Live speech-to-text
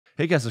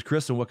Hey guys, it's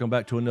Chris and welcome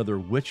back to another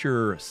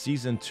Witcher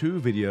Season 2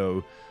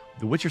 video.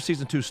 The Witcher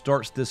Season 2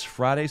 starts this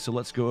Friday, so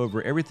let's go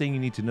over everything you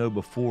need to know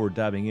before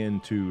diving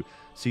into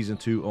Season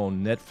 2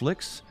 on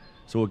Netflix.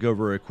 So we'll go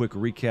over a quick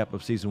recap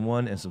of Season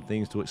 1 and some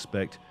things to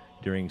expect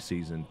during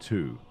Season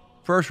 2.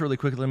 First, really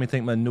quickly, let me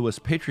thank my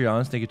newest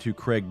Patreons. Thank you to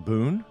Craig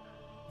Boone.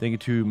 Thank you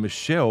to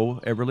Michelle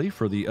Everly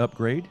for the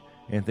upgrade.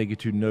 And thank you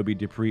to Nobi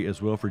Dupree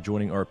as well for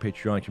joining our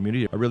Patreon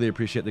community. I really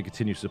appreciate the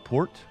continued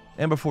support.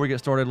 And before we get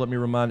started, let me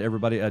remind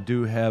everybody I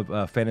do have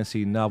a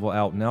fantasy novel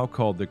out now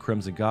called The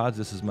Crimson Gods.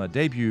 This is my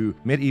debut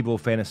medieval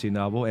fantasy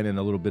novel and then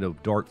a little bit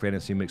of dark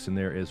fantasy mixed in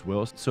there as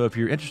well. So if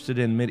you're interested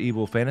in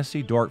medieval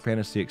fantasy, dark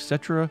fantasy,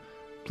 etc.,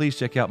 please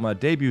check out my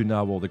debut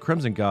novel, The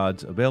Crimson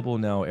Gods, available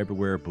now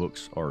everywhere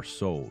books are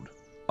sold.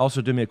 Also,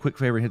 do me a quick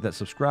favor and hit that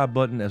subscribe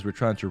button as we're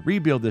trying to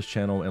rebuild this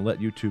channel and let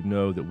YouTube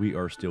know that we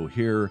are still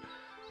here.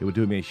 It would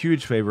do me a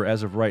huge favor.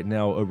 As of right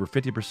now, over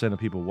 50% of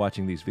people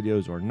watching these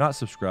videos are not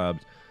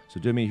subscribed. So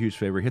do me a huge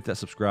favor, hit that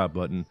subscribe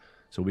button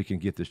so we can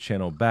get this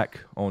channel back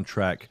on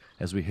track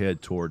as we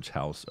head towards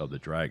House of the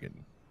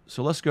Dragon.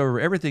 So let's go over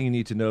everything you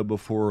need to know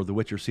before The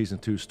Witcher Season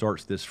 2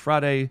 starts this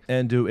Friday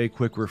and do a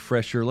quick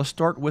refresher. Let's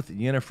start with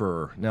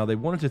Yennefer. Now, they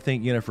wanted to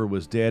think Yennefer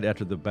was dead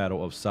after the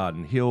Battle of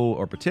Sodden Hill,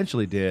 or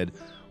potentially dead,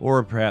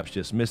 or perhaps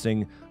just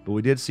missing, but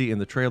we did see in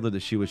the trailer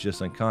that she was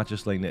just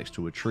unconscious laying next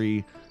to a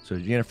tree. So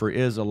Yennefer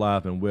is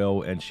alive and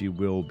well, and she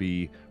will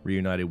be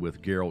reunited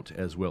with Geralt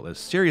as well as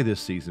Ciri this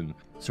season.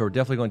 So we're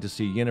definitely going to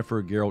see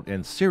Yennefer, Geralt,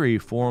 and Ciri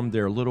form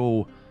their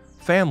little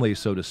family,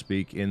 so to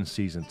speak, in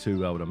Season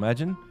 2, I would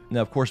imagine.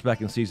 Now, of course,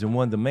 back in Season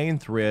 1, the main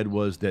thread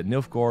was that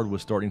Nilfgaard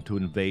was starting to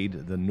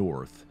invade the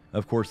north.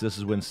 Of course, this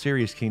is when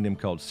Ciri's kingdom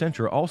called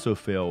Cintra also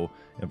fell,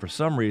 and for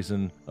some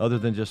reason, other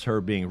than just her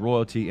being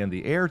royalty and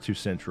the heir to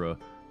Cintra,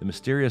 the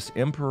mysterious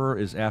emperor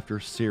is after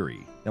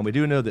Ciri. Now, we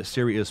do know that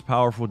Ciri is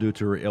powerful due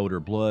to her elder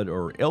blood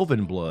or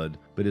elven blood,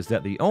 but is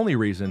that the only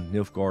reason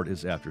Nilfgaard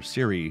is after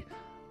Ciri?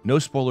 No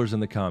spoilers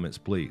in the comments,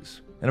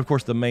 please. And of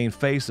course, the main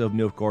face of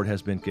Nilfgaard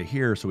has been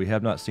Cahir, so we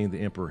have not seen the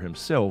Emperor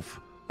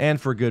himself,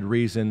 and for good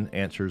reason,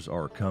 answers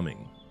are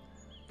coming.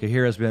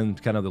 Cahir has been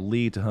kind of the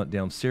lead to hunt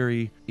down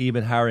Ciri,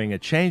 even hiring a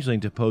changeling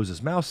to pose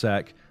as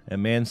Mousak, a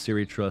man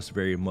Ciri trusts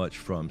very much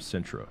from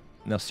Cintra.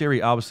 Now,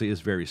 Ciri obviously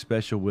is very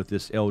special with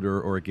this elder,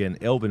 or again,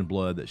 elven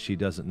blood that she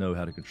doesn't know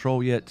how to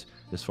control yet,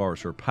 as far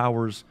as her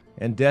powers,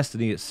 and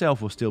destiny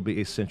itself will still be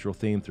a central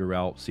theme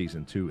throughout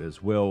Season 2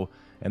 as well.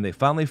 And they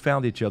finally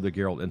found each other,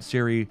 Geralt and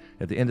Ciri,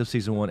 at the end of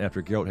Season 1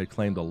 after Geralt had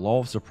claimed the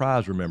Law of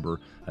Surprise, remember.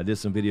 I did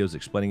some videos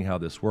explaining how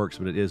this works,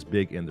 but it is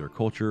big in their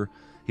culture.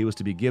 He was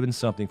to be given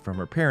something from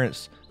her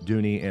parents,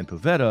 Duny and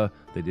Pavetta,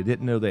 that they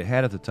didn't know they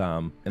had at the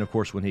time. And of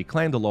course, when he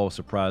claimed the Law of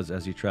Surprise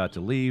as he tried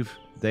to leave,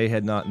 they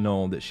had not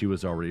known that she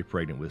was already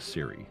pregnant with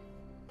Ciri.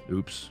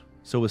 Oops.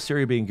 So with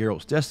Ciri being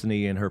Geralt's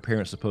destiny and her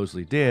parents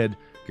supposedly dead,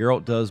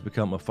 Geralt does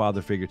become a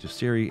father figure to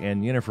Ciri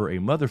and Yennefer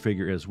a mother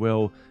figure as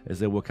well, as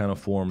they will kind of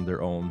form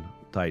their own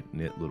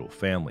tight-knit little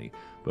family.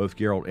 Both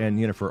Geralt and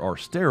Yennefer are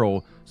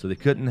sterile, so they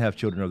couldn't have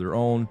children of their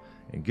own,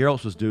 and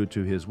Geralt's was due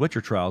to his Witcher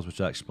trials, which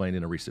I explained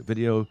in a recent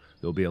video.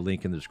 There'll be a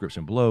link in the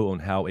description below on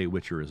how a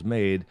Witcher is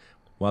made,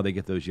 why they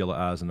get those yellow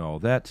eyes and all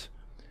that.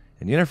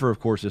 And Yennefer, of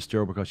course, is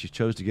sterile because she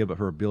chose to give up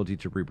her ability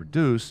to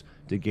reproduce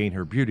to gain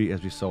her beauty,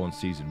 as we saw in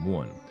Season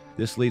 1.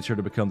 This leads her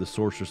to become the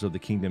sorceress of the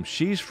kingdom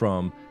she's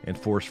from and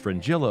force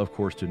Fringilla, of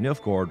course, to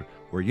Nilfgaard,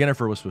 where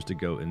Yennefer was supposed to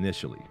go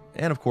initially.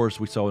 And of course,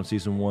 we saw in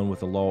Season 1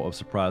 with the Law of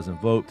Surprise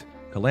invoked,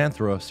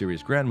 Calanthra,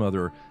 Ciri's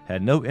grandmother,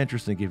 had no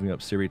interest in giving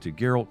up Ciri to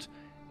Geralt,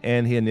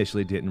 and he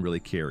initially didn't really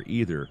care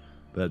either.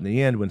 But in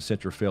the end, when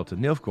Cintra fell to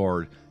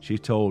Nilfgaard, she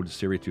told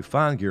Ciri to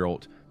find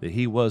Geralt, that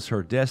he was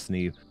her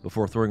destiny,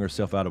 before throwing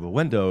herself out of a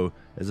window,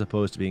 as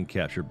opposed to being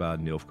captured by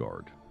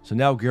Nilfgaard. So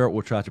now Geralt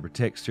will try to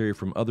protect Ciri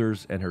from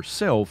others and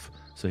herself,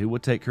 so he will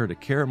take her to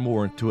Kaer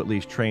Morhen to at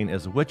least train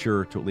as a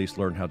Witcher, to at least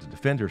learn how to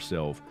defend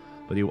herself,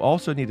 but he will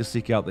also need to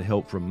seek out the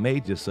help from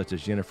mages such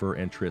as Yennefer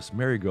and Triss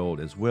Merigold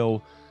as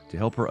well, to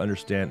help her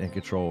understand and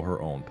control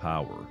her own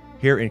power.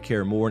 Here in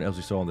Kaer Morhen, as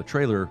we saw in the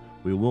trailer,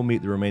 we will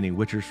meet the remaining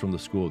Witchers from the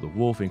School of the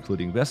Wolf,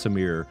 including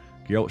Vesemir,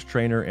 Geralt's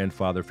trainer and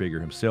father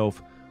figure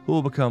himself, who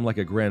will become like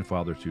a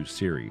grandfather to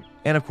Ciri.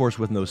 And of course,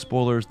 with no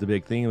spoilers, the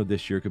big theme of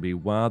this year could be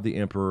why the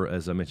Emperor,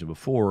 as I mentioned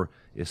before,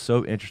 is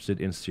so interested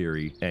in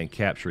Ciri and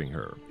capturing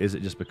her. Is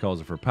it just because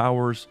of her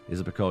powers? Is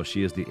it because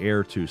she is the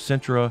heir to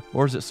Cintra?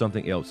 Or is it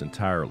something else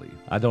entirely?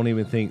 I don't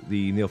even think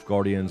the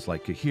Nilfgaardians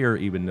like Cahir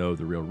even know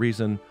the real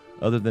reason,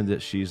 other than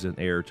that she's an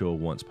heir to a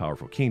once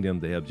powerful kingdom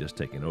they have just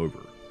taken over.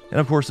 And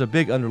of course, a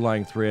big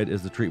underlying thread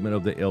is the treatment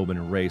of the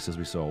elven race, as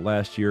we saw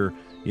last year.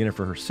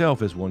 Yennefer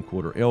herself is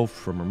 1/4 elf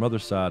from her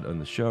mother's side on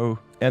the show,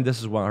 and this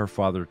is why her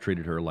father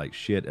treated her like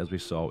shit, as we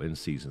saw in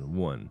Season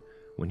 1.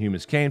 When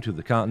humans came to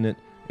the continent,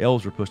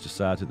 elves were pushed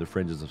aside to the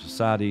fringes of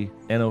society,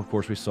 and of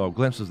course we saw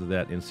glimpses of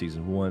that in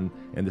Season 1,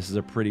 and this is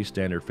a pretty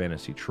standard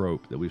fantasy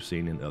trope that we've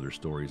seen in other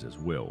stories as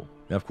well.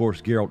 Now, of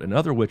course, Geralt and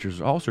other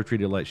Witchers are also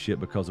treated like shit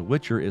because a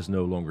Witcher is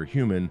no longer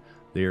human.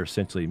 They are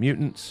essentially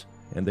mutants,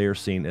 and they are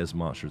seen as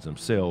monsters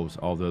themselves,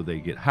 although they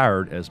get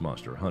hired as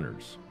monster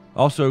hunters.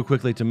 Also,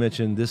 quickly to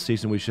mention, this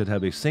season we should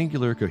have a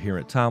singular,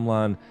 coherent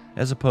timeline,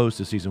 as opposed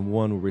to Season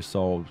 1 where we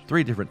saw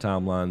 3 different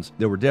timelines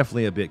that were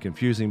definitely a bit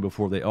confusing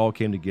before they all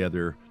came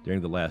together during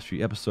the last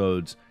few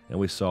episodes, and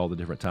we saw the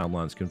different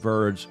timelines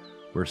converge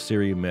where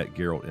Ciri met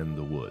Geralt in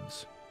the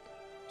woods.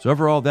 So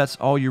overall, that's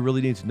all you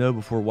really need to know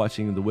before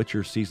watching The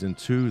Witcher Season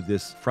 2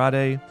 this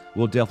Friday.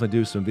 We'll definitely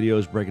do some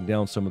videos breaking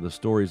down some of the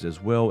stories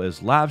as well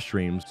as live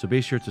streams, so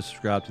be sure to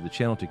subscribe to the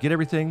channel to get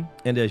everything.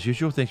 And as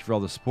usual, thank you for all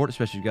the support,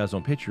 especially you guys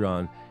on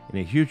Patreon, and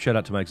a huge shout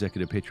out to my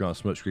executive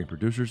Patreon SmokeScreen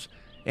producers.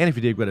 And if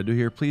you dig what I do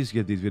here, please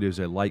give these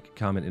videos a like,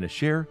 comment, and a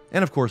share.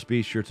 And of course,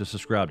 be sure to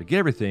subscribe to get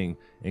everything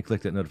and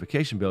click that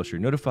notification bell so you're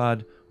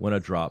notified when I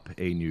drop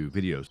a new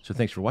video. So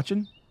thanks for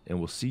watching, and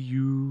we'll see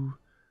you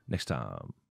next time.